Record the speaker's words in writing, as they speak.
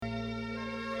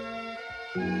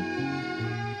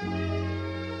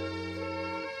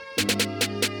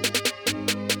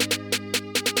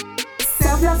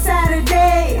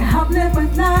Uplift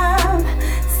with love.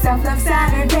 Self-love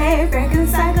Saturday, breaking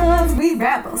cycles, we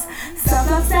rebels.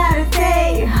 Self-love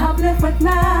Saturday, uplift with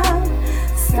love.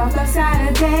 Self-love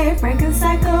Saturday, breaking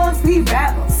cycles, we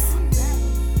rebels.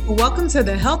 Welcome to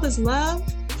the Health is Love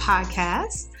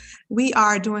podcast. We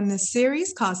are doing this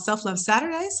series called Self-Love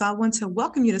Saturday. So I want to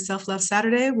welcome you to Self-Love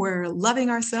Saturday, where loving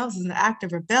ourselves is an act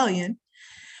of rebellion.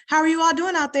 How are you all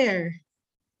doing out there?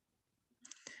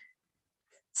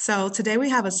 So today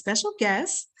we have a special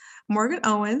guest, Morgan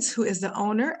Owens, who is the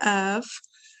owner of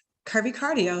Curvy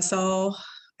Cardio. So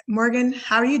Morgan,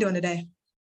 how are you doing today?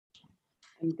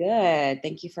 I'm good.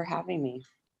 Thank you for having me.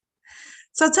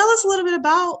 So tell us a little bit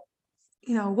about,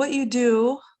 what you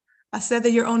do. I said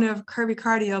that you're owner of Curvy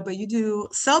Cardio, but you do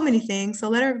so many things. So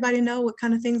let everybody know what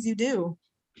kind of things you do.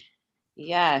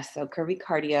 Yeah, so Curvy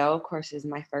Cardio, of course, is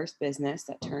my first business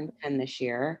that turned 10 this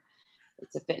year.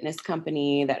 It's a fitness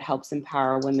company that helps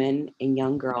empower women and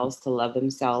young girls to love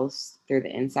themselves through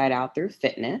the inside out through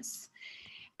fitness.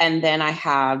 And then I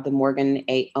have the Morgan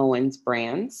A. Owens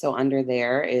brand. So under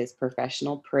there is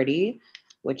Professional Pretty,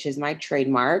 which is my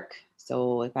trademark.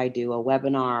 So if I do a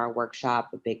webinar,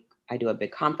 workshop, I do a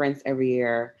big conference every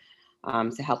year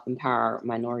to help empower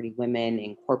minority women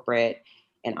in corporate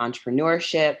and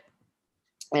entrepreneurship.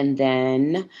 And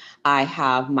then I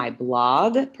have my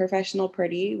blog, Professional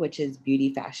Pretty, which is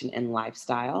beauty, fashion, and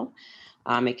lifestyle.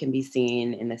 It can be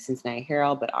seen in the Cincinnati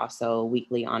Herald, but also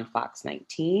weekly on Fox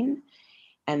 19.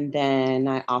 And then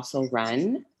I also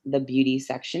run the beauty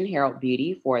section, Herald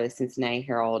Beauty, for the Cincinnati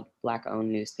Herald Black-owned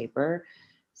newspaper.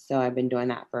 So I've been doing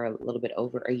that for a little bit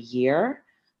over a year.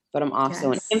 But I'm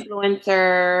also an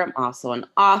influencer. I'm also an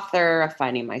author of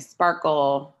Finding My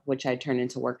Sparkle, which I turn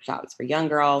into workshops for young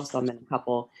girls. So I'm in a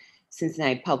couple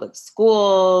Cincinnati public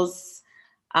schools.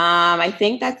 I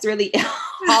think that's really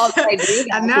all that I do.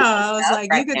 I know. I was like,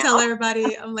 you can tell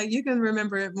everybody. I'm like, you can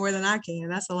remember it more than I can.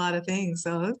 That's a lot of things.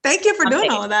 So thank you for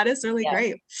doing all of that. It's really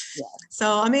great. Yeah.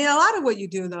 So, I mean, a lot of what you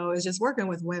do, though, is just working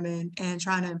with women and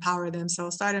trying to empower them. So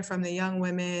starting from the young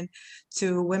women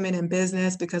to women in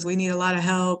business, because we need a lot of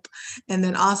help. And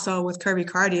then also with Curvy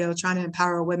Cardio, trying to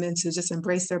empower women to just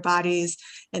embrace their bodies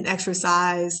and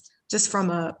exercise just from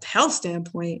a health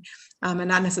standpoint, and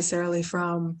not necessarily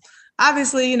from,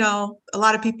 obviously, a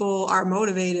lot of people are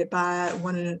motivated by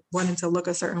wanting to look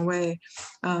a certain way.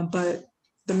 But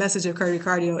the message of Curvy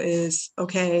Cardio is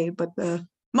okay, but the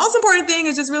most important thing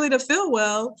is just really to feel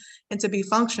well and to be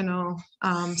functional.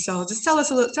 So just tell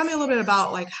me a little bit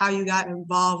about like how you got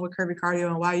involved with Curvy Cardio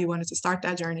and why you wanted to start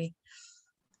that journey.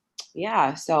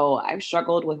 Yeah, so I've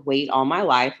struggled with weight all my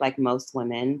life, like most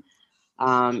women.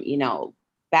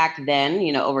 Back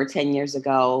then, over 10 years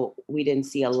ago, we didn't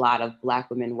see a lot of Black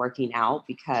women working out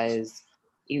because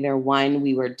either one,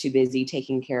 we were too busy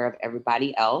taking care of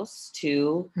everybody else.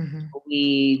 Two,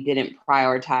 we didn't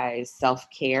prioritize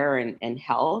self-care and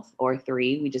health. Or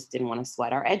three, we just didn't want to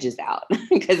sweat our edges out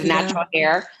because natural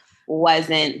hair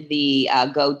wasn't the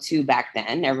go-to back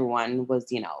then. Everyone was,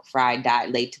 fried, dyed,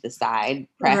 laid to the side,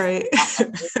 pressed.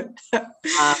 Right.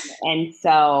 And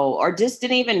so, or just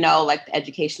didn't even know like the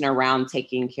education around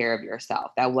taking care of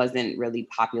yourself. That wasn't really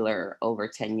popular over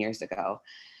 10 years ago.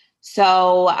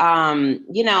 So,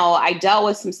 I dealt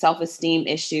with some self-esteem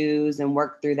issues and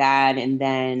worked through that. And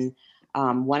then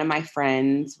one of my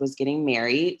friends was getting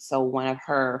married. So one of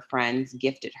her friends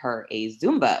gifted her a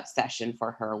Zumba session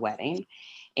for her wedding.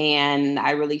 And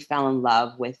I really fell in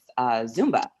love with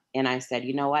Zumba. And I said,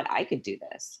 you know what, I could do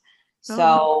this.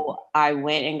 So I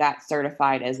went and got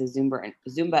certified as a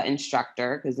Zumba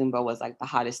instructor because Zumba was like the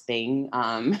hottest thing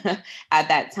at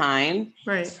that time.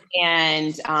 Right.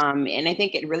 And I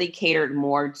think it really catered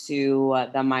more to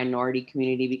the minority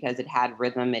community because it had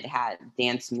rhythm, it had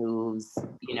dance moves,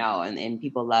 and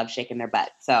people love shaking their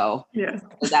butt. So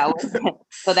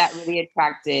so that really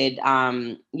attracted,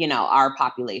 our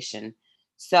population.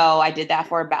 So I did that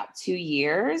for about 2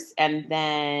 years. And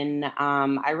then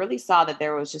I really saw that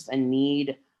there was just a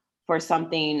need for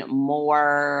something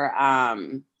more, a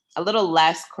little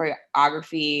less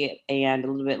choreography and a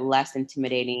little bit less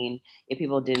intimidating if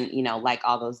people didn't, like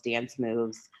all those dance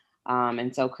moves.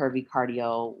 And so Curvy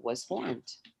Cardio was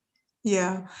formed.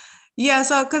 Yeah. Yeah.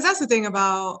 So, because that's the thing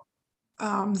about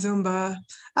Zumba.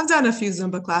 I've done a few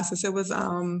Zumba classes. It was,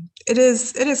 it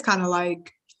is kind of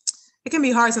like, it can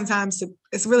be hard sometimes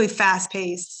it's really fast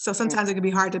paced. So sometimes it can be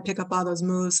hard to pick up all those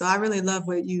moves. So I really love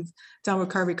what you've done with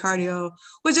Curvy Cardio,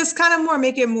 which is kind of more,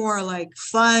 make it more like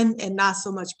fun and not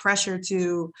so much pressure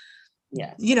to,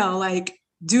 like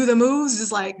do the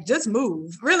moves, just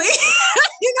move, really.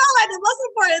 like the most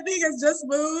important thing is just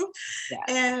move Yeah.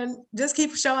 and just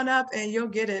keep showing up and you'll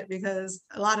get it, because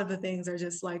a lot of the things are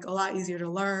just like a lot easier to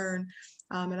learn.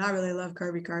 And I really love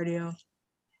Curvy Cardio.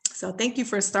 So thank you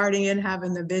for starting and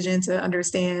having the vision to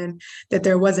understand that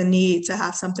there was a need to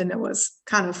have something that was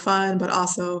kind of fun, but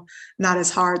also not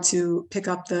as hard to pick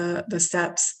up the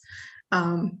steps.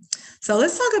 So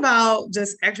let's talk about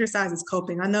just exercise as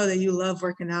coping. I know that you love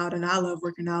working out and I love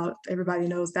working out. Everybody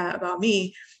knows that about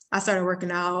me. I started working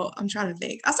out, I'm trying to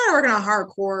think. I started working out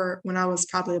hardcore when I was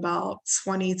probably about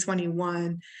 20,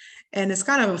 21. And it's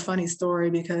kind of a funny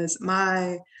story because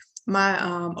my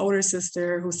older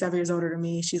sister, who's 7 years older than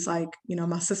me, she's like,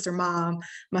 my sister mom,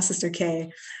 my sister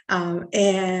Kay.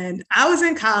 And I was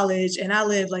in college and I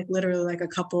lived like literally like a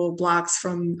couple blocks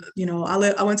from,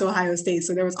 I went to Ohio State.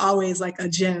 So there was always like a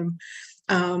gym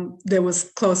that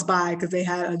was close by because they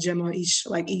had a gym on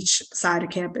each side of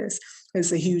campus.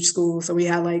 It's a huge school. So we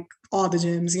had like all the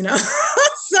gyms,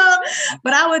 So,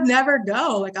 but I would never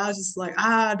go. Like, I was just like,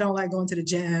 I don't like going to the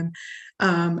gym.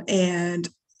 And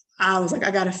I was like,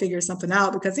 I got to figure something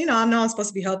out because, I know I'm supposed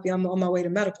to be healthy. I'm on my way to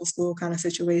medical school kind of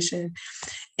situation.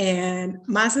 And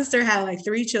my sister had like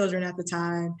 3 children at the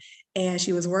time and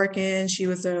she was working. She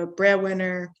was a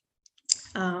breadwinner.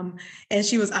 And I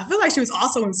feel like she was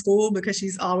also in school because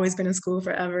she's always been in school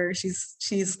forever.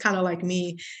 She's kind of like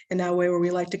me in that way where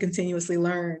we like to continuously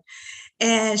learn.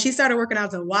 And she started working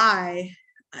out the Y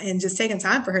and just taking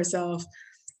time for herself.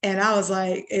 And I was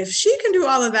like, if she can do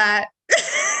all of that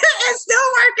and still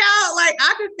work out, like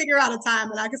I could figure out a time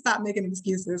and I could stop making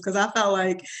excuses, because I felt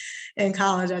like in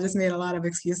college, I just made a lot of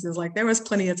excuses. Like there was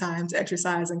plenty of time to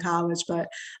exercise in college, but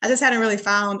I just hadn't really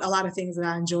found a lot of things that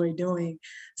I enjoyed doing.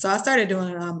 So I started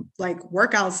doing like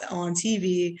workouts on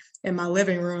TV in my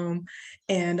living room.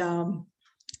 And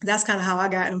that's kind of how I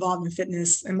got involved in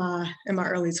fitness in my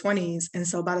early 20s. And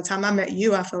so by the time I met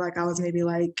you, I feel like I was maybe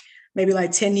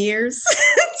like 10 years,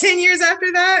 10 years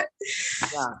after that.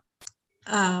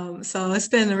 Yeah. So it's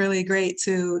been really great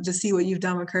to just see what you've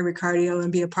done with Curvy Cardio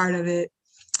and be a part of it.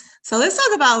 So let's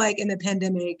talk about like in the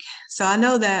pandemic. So I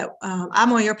know that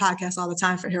I'm on your podcast all the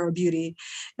time for Hero Beauty.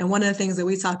 And one of the things that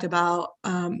we talked about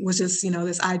was just,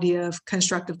 this idea of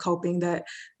constructive coping that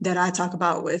I talk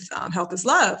about with Health is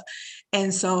Love.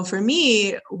 And so for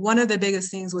me, one of the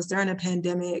biggest things was during the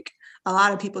pandemic, a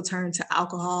lot of people turned to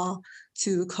alcohol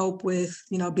to cope with,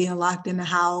 being locked in the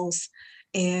house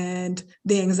and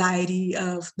the anxiety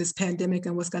of this pandemic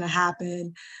and what's going to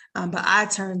happen. But I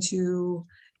turned to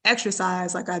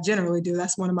exercise like I generally do.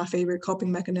 That's one of my favorite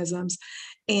coping mechanisms.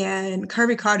 And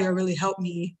Curvy Cardio really helped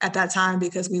me at that time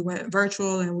because we went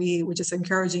virtual and we were just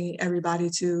encouraging everybody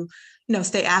to,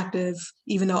 stay active,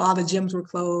 even though all the gyms were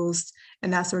closed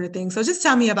and that sort of thing. So just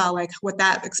tell me about like what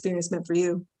that experience meant for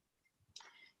you.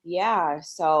 Yeah,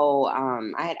 so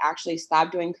I had actually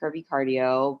stopped doing Curvy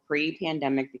Cardio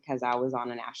pre-pandemic because I was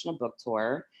on a national book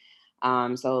tour.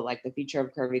 So like the future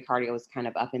of Curvy Cardio was kind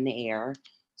of up in the air.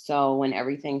 So when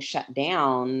everything shut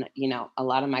down, a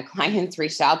lot of my clients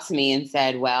reached out to me and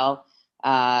said, well,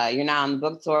 you're not on the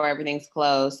book tour, everything's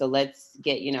closed. So let's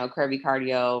get, Curvy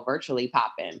Cardio virtually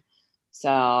popping. So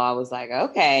I was like,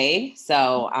 okay.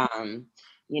 So,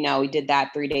 we did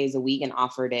that 3 days a week and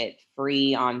offered it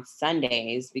free on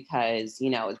Sundays because,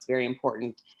 it's very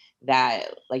important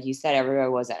that, like you said, everybody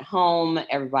was at home.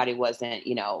 Everybody wasn't,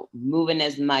 moving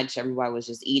as much. Everybody was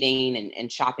just eating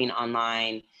and shopping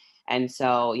online. And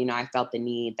so, I felt the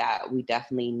need that we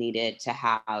definitely needed to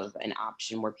have an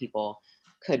option where people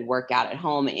could work out at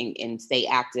home and stay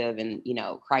active. And,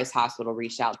 Christ Hospital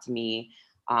reached out to me,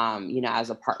 as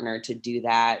a partner to do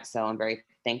that. So I'm very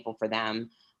thankful for them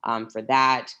for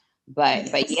that.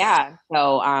 But yeah,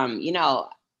 so,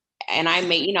 and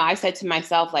I said to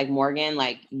myself, like, Morgan,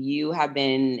 like you have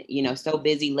been, so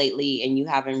busy lately and you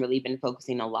haven't really been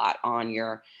focusing a lot on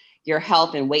your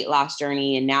health and weight loss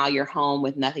journey. And now you're home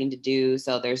with nothing to do.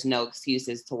 So there's no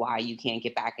excuses to why you can't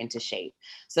get back into shape.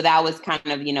 So that was kind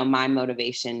of, my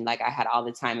motivation. Like I had all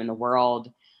the time in the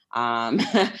world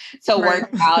to work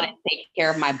out and take care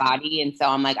of my body. And so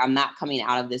I'm like, I'm not coming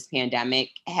out of this pandemic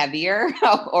heavier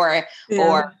or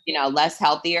less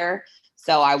healthier.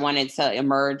 So I wanted to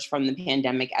emerge from the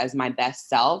pandemic as my best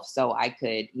self. So I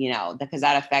could, because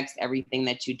that affects everything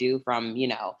that you do from,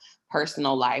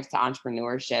 personal life to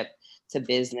entrepreneurship to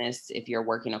business. If you're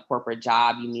working a corporate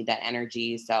job, you need that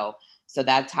energy. So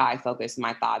that's how I focused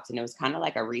my thoughts. And it was kind of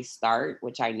like a restart,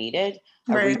 which I needed,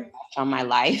 a refresh on my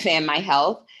life and my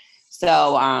health.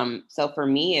 So for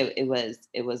me, it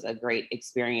was a great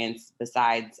experience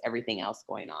besides everything else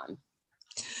going on.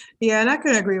 Yeah, and I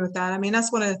could agree with that. I mean,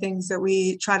 that's one of the things that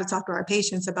we try to talk to our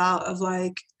patients about of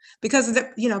like, because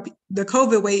the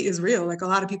COVID weight is real. Like a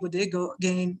lot of people did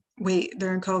gain weight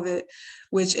during COVID,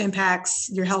 which impacts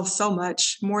your health so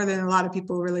much more than a lot of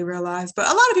people really realize. But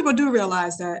a lot of people do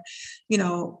realize that,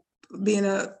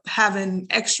 having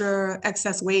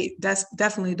excess weight, that's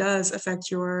definitely does affect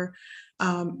your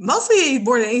mostly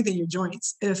more than anything, your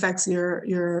joints. It affects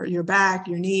your back,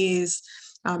 your knees.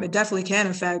 It definitely can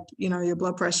affect, your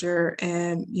blood pressure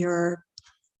and your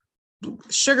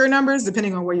sugar numbers,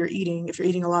 depending on what you're eating. If you're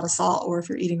eating a lot of salt or if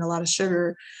you're eating a lot of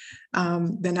sugar,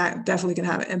 then that definitely can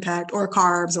have an impact, or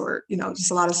carbs, or,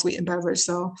 just a lot of sweetened beverage.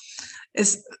 So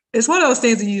it's one of those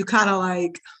things that you kind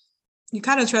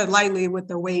of tread lightly with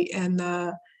the weight and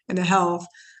the health,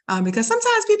 because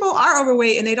sometimes people are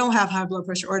overweight and they don't have high blood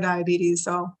pressure or diabetes.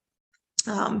 So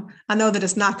I know that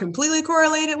it's not completely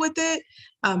correlated with it,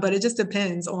 but it just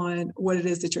depends on what it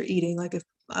is that you're eating. Like if,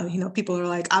 people are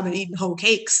like, I've been eating whole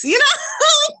cakes, then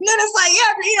it's like,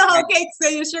 yeah, if you're eating whole cakes,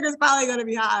 then your sugar's probably going to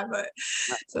be high. But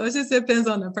so it just depends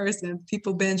on the person.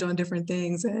 People binge on different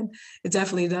things, and it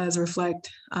definitely does reflect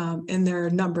in their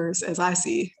numbers, as I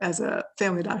see as a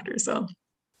family doctor. So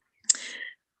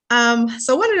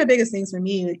one of the biggest things for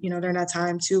me, during that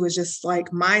time too, is just like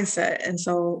mindset. And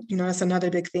so, that's another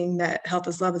big thing that Health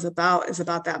is Love is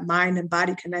about that mind and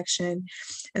body connection.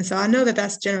 And so I know that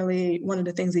that's generally one of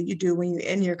the things that you do when you're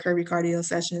in your Curvy Cardio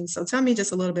sessions. So tell me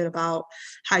just a little bit about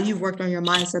how you've worked on your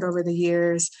mindset over the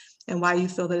years and why you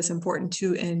feel that it's important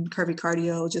too in Curvy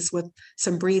Cardio, just with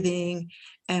some breathing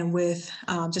and with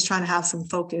just trying to have some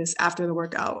focus after the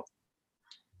workout.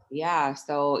 Yeah.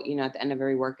 So, at the end of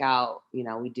every workout,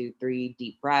 we do 3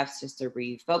 deep breaths just to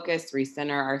refocus,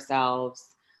 recenter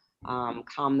ourselves,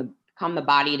 calm the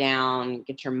body down,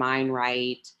 get your mind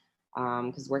right.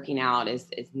 Because working out is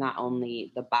not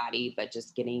only the body, but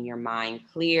just getting your mind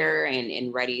clear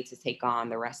and ready to take on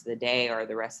the rest of the day or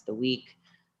the rest of the week.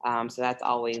 So that's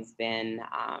always been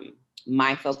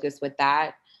my focus with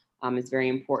that. It's very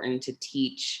important to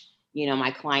teach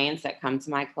my clients that come to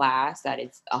my class that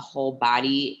it's a whole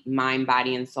body, mind,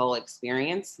 body, and soul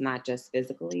experience, not just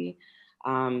physically.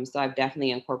 So I've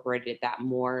definitely incorporated that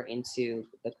more into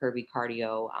the Curvy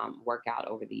Cardio workout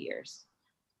over the years.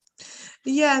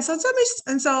 Yeah. So tell me,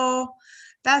 and so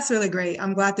that's really great.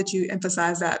 I'm glad that you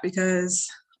emphasize that, because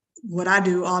what I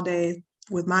do all day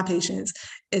with my patients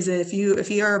is if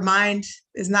your mind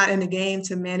is not in the game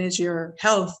to manage your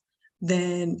health,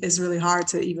 then it's really hard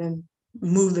to even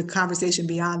move the conversation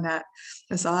beyond that.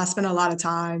 And so I spend a lot of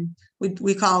time,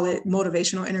 we call it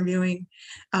motivational interviewing,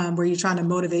 where you're trying to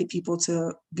motivate people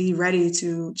to be ready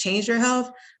to change their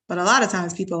health. But a lot of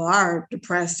times people are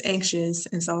depressed, anxious.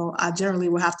 And so I generally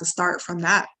will have to start from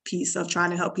that piece of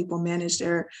trying to help people manage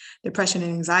their depression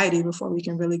and anxiety before we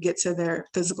can really get to their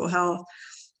physical health.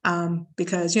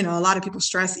 Because, a lot of people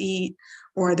stress eat,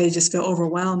 or they just feel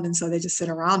overwhelmed. And so they just sit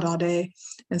around all day.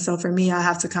 And so for me, I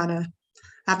have to kind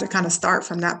of start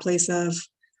from that place of,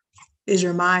 is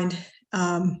your mind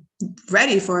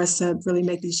ready for us to really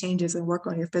make these changes and work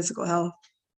on your physical health?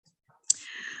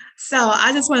 So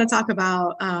I just want to talk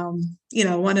about,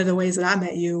 one of the ways that I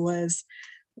met you was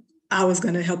I was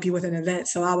going to help you with an event.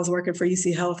 So I was working for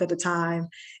UC Health at the time,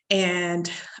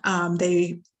 and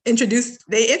they introduced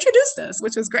us,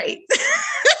 which was great.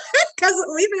 Because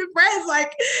we've been friends,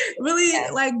 like really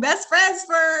like best friends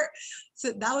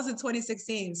so that was in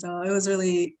 2016. So it was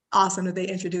really awesome that they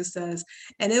introduced us.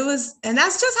 And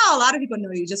that's just how a lot of people know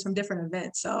you, just from different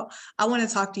events. So I want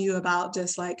to talk to you about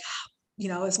just like,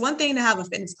 it's one thing to have a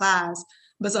fitness class,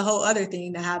 but it's a whole other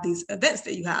thing to have these events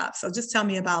that you have. So just tell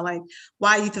me about like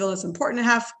why you feel it's important to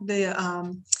have the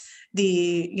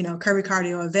Curvy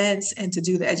Cardio events, and to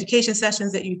do the education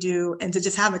sessions that you do, and to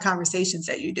just have the conversations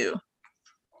that you do.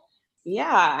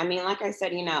 Yeah. I mean, like I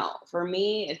said, for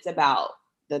me, it's about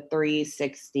the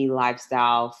 360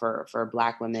 lifestyle for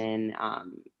Black women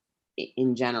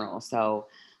in general. So,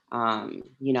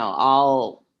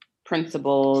 all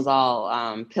principles,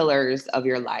 all pillars of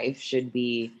your life should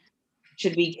be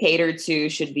catered to,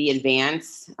 should be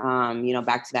advanced,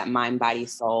 back to that mind, body,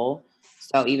 soul.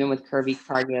 So even with Curvy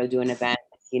Cardio doing events,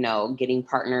 getting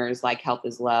partners like Health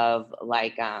is Love,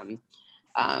 like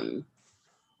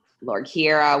Lord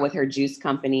Kiera with her juice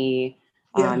company,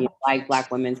 like Black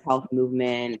Women's Health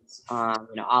Movement,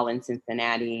 All in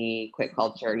Cincinnati, Quit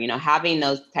Culture, having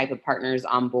those type of partners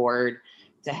on board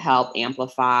to help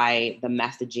amplify the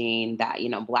messaging that,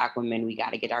 Black women, we got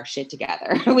to get our shit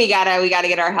together. we gotta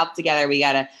get our health together. We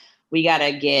gotta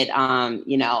get,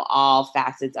 all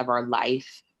facets of our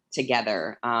life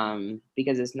together,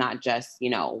 because it's not just,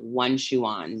 one shoe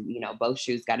on, both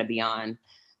shoes got to be on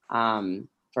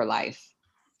for life.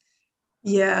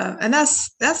 Yeah. And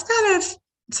that's kind of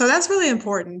So that's really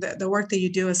important, the work that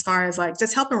you do as far as like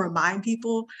just helping remind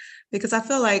people, because I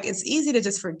feel like it's easy to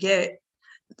just forget.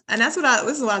 And this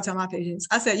is what I tell my patients.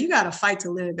 I said, you got to fight to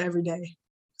live every day.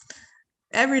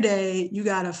 Every day you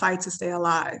got to fight to stay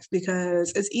alive,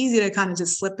 because it's easy to kind of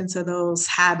just slip into those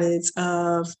habits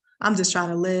of, I'm just trying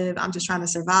to live, I'm just trying to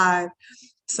survive.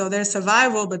 So there's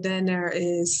survival, but then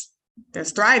there's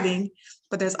thriving,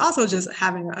 but there's also just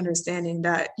having an understanding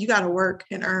that you got to work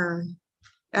and earn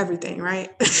everything, right?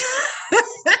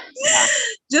 Yeah.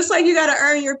 Just like you got to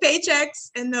earn your paychecks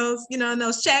and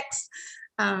those checks,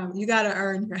 you got to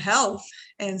earn your health.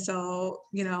 And so,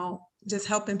 just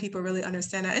helping people really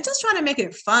understand that and just trying to make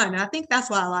it fun. And I think that's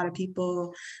why a lot of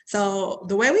people, so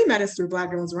the way we met is through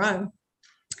Black Girls Run.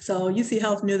 So UC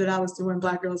Health knew that I was doing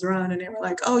Black Girls Run, and they were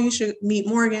like, oh, you should meet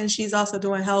Morgan. She's also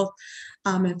doing health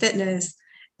and fitness.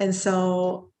 And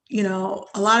so, a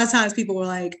lot of times people were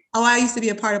like, oh, I used to be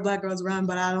a part of Black Girls Run,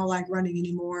 but I don't like running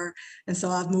anymore. And so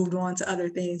I've moved on to other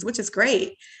things, which is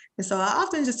great. And so I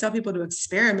often just tell people to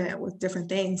experiment with different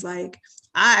things. Like,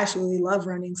 I actually love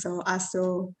running, so I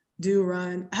still do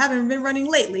run. I haven't been running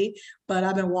lately, but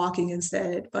I've been walking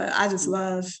instead. But I just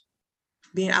love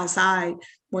being outside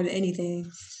more than anything.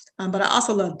 But I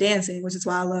also love dancing, which is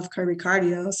why I love Kirby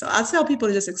Cardio. So I tell people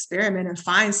to just experiment and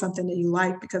find something that you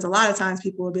like, because a lot of times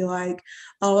people will be like,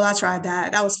 oh, well, I tried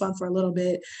that. That was fun for a little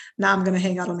bit. Now I'm going to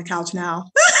hang out on the couch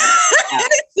now.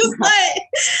 It's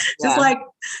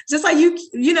just like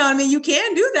you know what I mean? You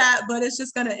can do that, but it's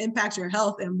just going to impact your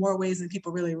health in more ways than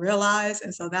people really realize.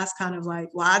 And so that's kind of like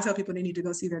why I tell people they need to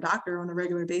go see their doctor on a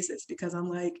regular basis, because I'm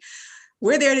like,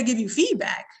 we're there to give you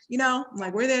feedback,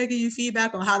 like we're there to give you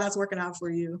feedback on how that's working out for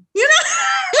you, Yeah.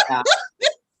 and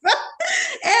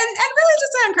really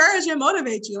just to encourage and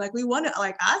motivate you. Like, we want to,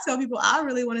 like, I tell people, I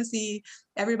really want to see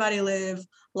everybody live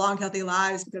long, healthy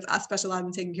lives, because I specialize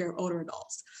in taking care of older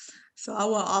adults. So I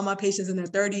want all my patients in their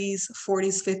 30s,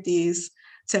 40s, 50s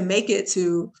to make it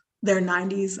to their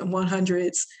 90s and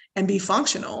 100s and be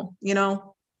functional, Yeah.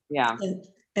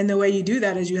 And the way you do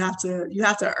that is you have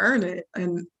to earn it.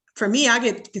 And for me, I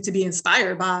get to be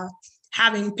inspired by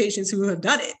having patients who have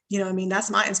done it. That's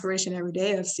my inspiration every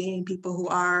day, of seeing people who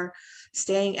are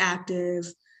staying active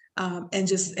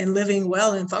and living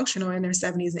well and functional in their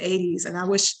 70s and 80s. And I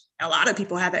wish a lot of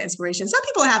people have that inspiration. Some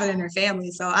people have it in their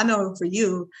family. So I know for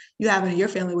you have it in your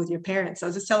family with your parents. So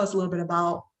just tell us a little bit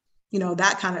about,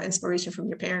 that kind of inspiration from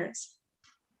your parents.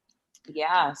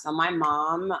 Yeah. So my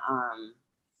mom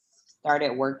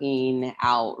started working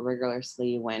out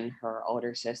rigorously when her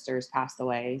older sisters passed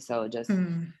away. So just,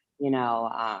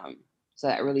 so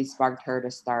that really sparked her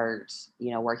to start,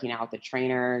 working out with a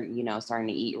trainer, starting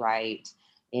to eat right.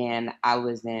 And I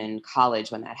was in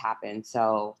college when that happened.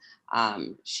 So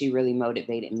she really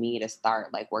motivated me to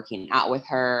start like working out with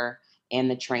her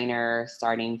and the trainer,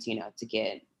 starting to, to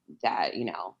get that,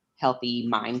 healthy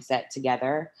mindset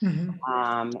together.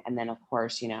 Mm-hmm. And then of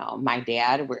course, my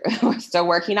dad, we're still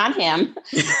working on him.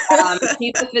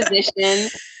 He's a physician.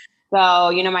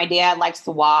 So, my dad likes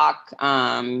to walk.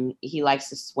 He likes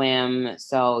to swim.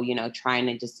 So, trying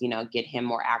to just, get him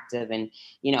more active and,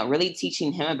 really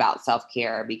teaching him about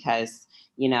self-care, because,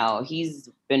 he's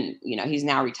been, he's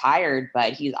now retired,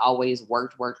 but he's always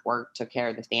worked, took care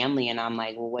of the family. And I'm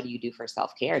like, well, what do you do for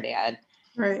self-care, Dad?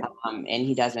 Right. And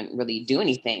he doesn't really do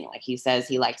anything. Like, he says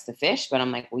he likes to fish, but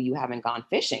I'm like, well, you haven't gone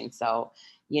fishing. So,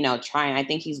 I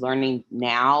think he's learning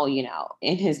now,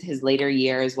 in his later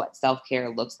years, what self-care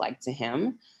looks like to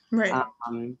him. Right.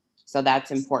 So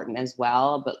that's important as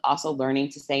well, but also learning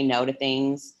to say no to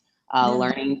things,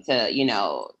 learning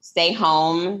to, stay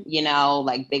home,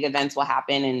 like big events will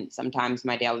happen. And sometimes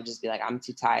my dad would just be like, I'm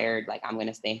too tired. Like, I'm going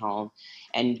to stay home,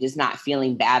 and just not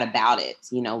feeling bad about it,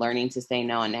 learning to say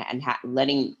no and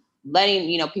letting,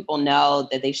 people know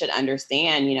that they should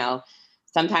understand,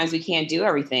 sometimes we can't do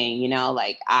everything,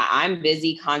 like I'm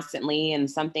busy constantly,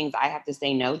 and some things I have to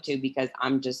say no to because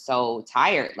I'm just so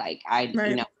tired. Like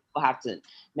people have to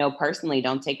know personally,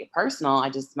 don't take it personal.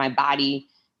 My body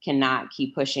cannot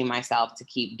keep pushing myself to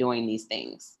keep doing these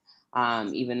things,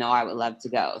 even though I would love to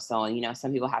go. So,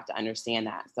 some people have to understand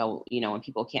that. So, when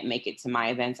people can't make it to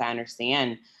my events, I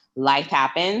understand life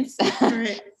happens.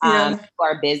 Right. Yeah. People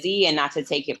are busy, and not to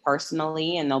take it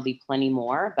personally, and there'll be plenty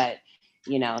more, but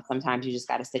sometimes you just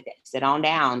got to sit on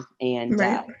down and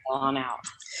go on out.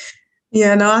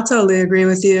 Yeah, no, I totally agree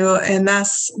with you. And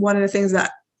that's one of the things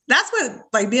that's what,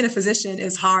 like, being a physician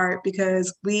is hard,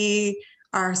 because we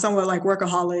are somewhat like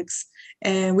workaholics,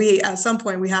 and at some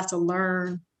point we have to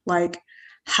learn like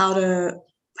how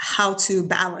to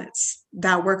balance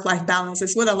that work-life balance.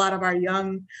 It's what a lot of our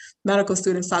young medical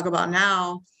students talk about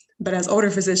now. But as older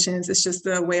physicians, it's just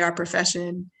the way our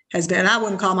profession has been. I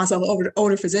wouldn't call myself an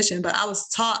older physician, but I was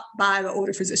taught by the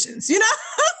older physicians, you know?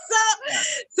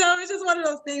 So it's just one of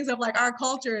those things of like, our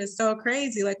culture is so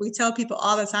crazy. Like, we tell people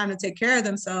all the time to take care of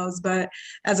themselves, but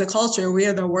as a culture, we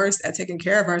are the worst at taking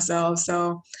care of ourselves.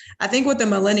 So I think with the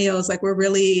millennials, like, we're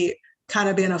really kind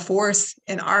of being a force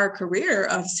in our career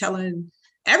of telling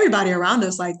everybody around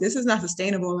us, like, this is not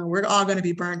sustainable and we're all going to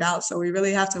be burned out. So we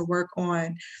really have to work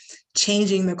on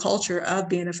changing the culture of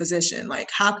being a physician. Like,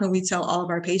 how can we tell all of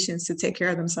our patients to take care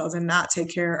of themselves and not take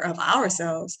care of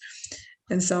ourselves?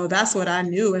 And so that's what I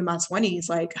knew in my 20s.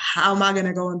 Like, how am I going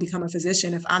to go and become a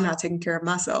physician if I'm not taking care of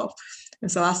myself?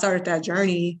 And so I started that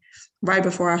journey right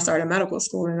before I started medical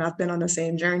school, and I've been on the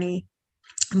same journey.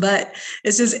 But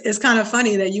it's kind of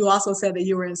funny that you also said that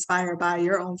you were inspired by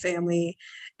your own family.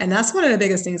 And that's one of the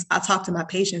biggest things I talk to my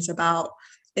patients about,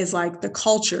 is like the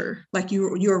culture. Like, you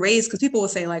were raised, because people will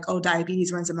say like, oh,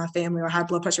 diabetes runs in my family, or high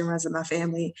blood pressure runs in my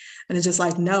family. And it's just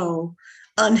like, no,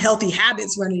 unhealthy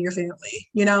habits run in your family.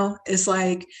 You know, it's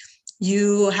like,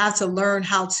 you have to learn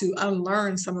how to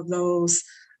unlearn some of those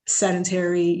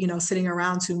sedentary, you know, sitting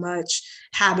around too much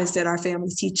habits that our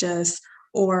families teach us,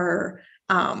 or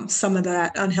some of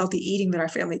that unhealthy eating that our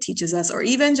family teaches us, or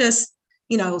even just,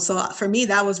 you know, so for me,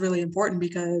 that was really important,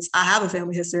 because I have a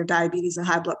family history of diabetes and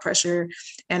high blood pressure.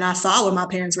 And I saw what my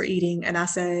parents were eating, and I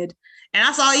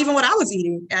saw even what I was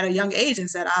eating at a young age, and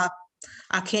said,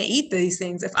 I can't eat these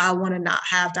things if I want to not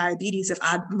have diabetes.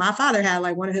 My father had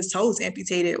like one of his toes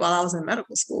amputated while I was in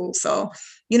medical school. So,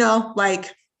 you know,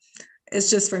 like, it's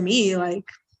just, for me, like,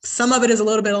 some of it is a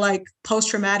little bit of like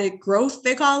post-traumatic growth,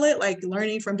 they call it, like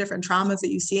learning from different traumas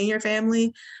that you see in your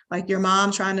family, like your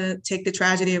mom trying to take the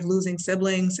tragedy of losing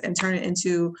siblings and turn it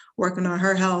into working on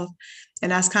her health.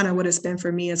 And that's kind of what it's been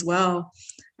for me as well.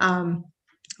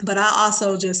 But I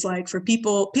also just, like, for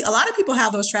people, a lot of people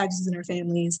have those tragedies in their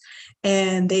families,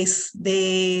 and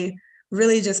they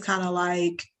really just kind of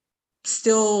like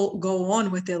still go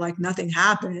on with it like nothing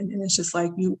happened. And it's just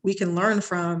like, we can learn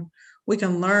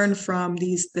from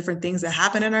these different things that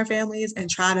happen in our families and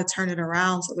try to turn it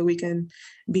around so that we can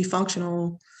be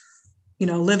functional, you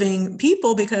know, living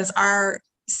people. Because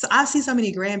I see so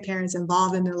many grandparents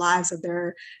involved in the lives of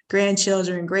their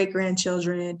grandchildren,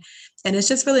 great-grandchildren. And it's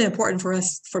just really important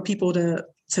for people to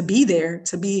be there,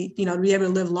 to be able to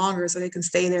live longer so they can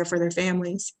stay there for their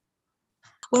families.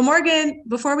 Well, Morgan,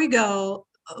 before we go,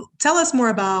 tell us more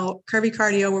about Curvy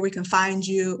Cardio, where we can find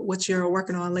you, what you're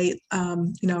working on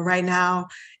right now,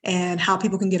 and how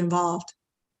people can get involved.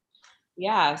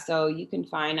 Yeah, so you can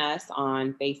find us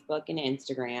on Facebook and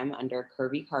Instagram under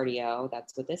Curvy Cardio.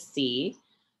 That's with a C.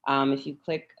 If you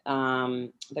click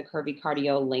the Curvy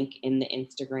Cardio link in the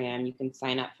Instagram, you can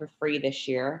sign up for free this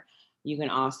year. You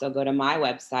can also go to my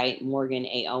website,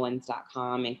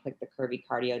 morganaowens.com, and click the Curvy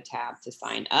Cardio tab to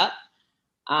sign up.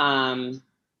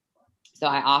 So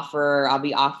I'll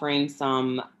be offering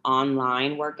some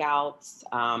online workouts,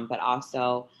 but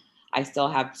also I still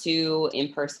have 2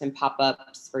 in-person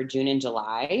pop-ups for June and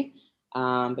July.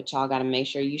 But y'all got to make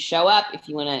sure you show up if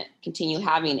you want to continue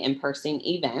having in-person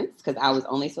events, because I was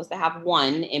only supposed to have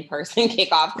 1 in-person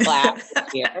kickoff class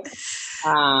this year.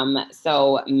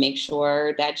 So make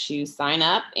sure that you sign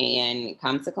up and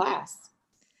come to class.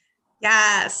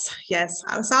 Yes.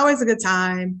 It's always a good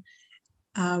time.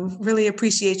 Really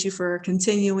appreciate you for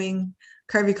continuing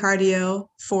Curvy Cardio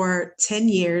for 10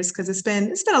 years, because it's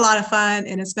been a lot of fun,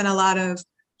 and it's been a lot of,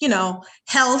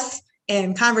 health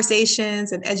and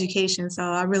conversations and education. So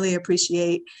I really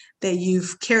appreciate that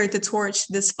you've carried the torch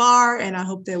this far, and I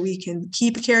hope that we can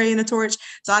keep carrying the torch.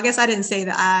 So I guess I didn't say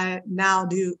that I now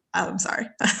do. I'm sorry.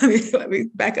 Let me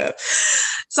back up.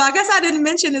 So I guess I didn't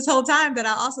mention this whole time that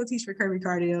I also teach for Curvy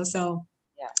Cardio. So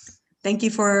yeah. Thank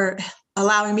you for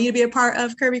allowing me to be a part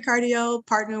of Curvy Cardio,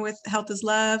 partnering with Health is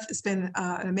Love. It's been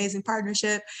an amazing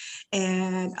partnership,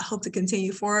 and I hope to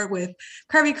continue forward with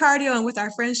Curvy Cardio and with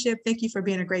our friendship. Thank you for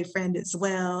being a great friend as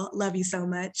well. Love you so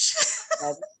much.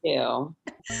 Love you.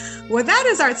 Well, that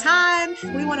is our time.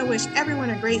 We want to wish everyone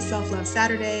a great Self-Love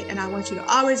Saturday, and I want you to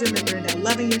always remember that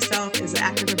loving yourself is an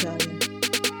act of rebellion.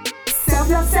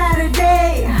 Self-Love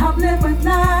Saturday, help live with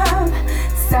love.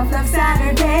 Self-Love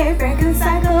Saturday, breaking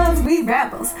cycles, we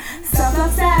rebels.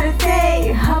 Self-Love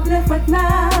Saturday, help live with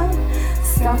love.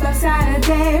 Self-Love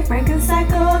Saturday, breaking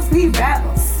cycles, we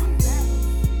rebels.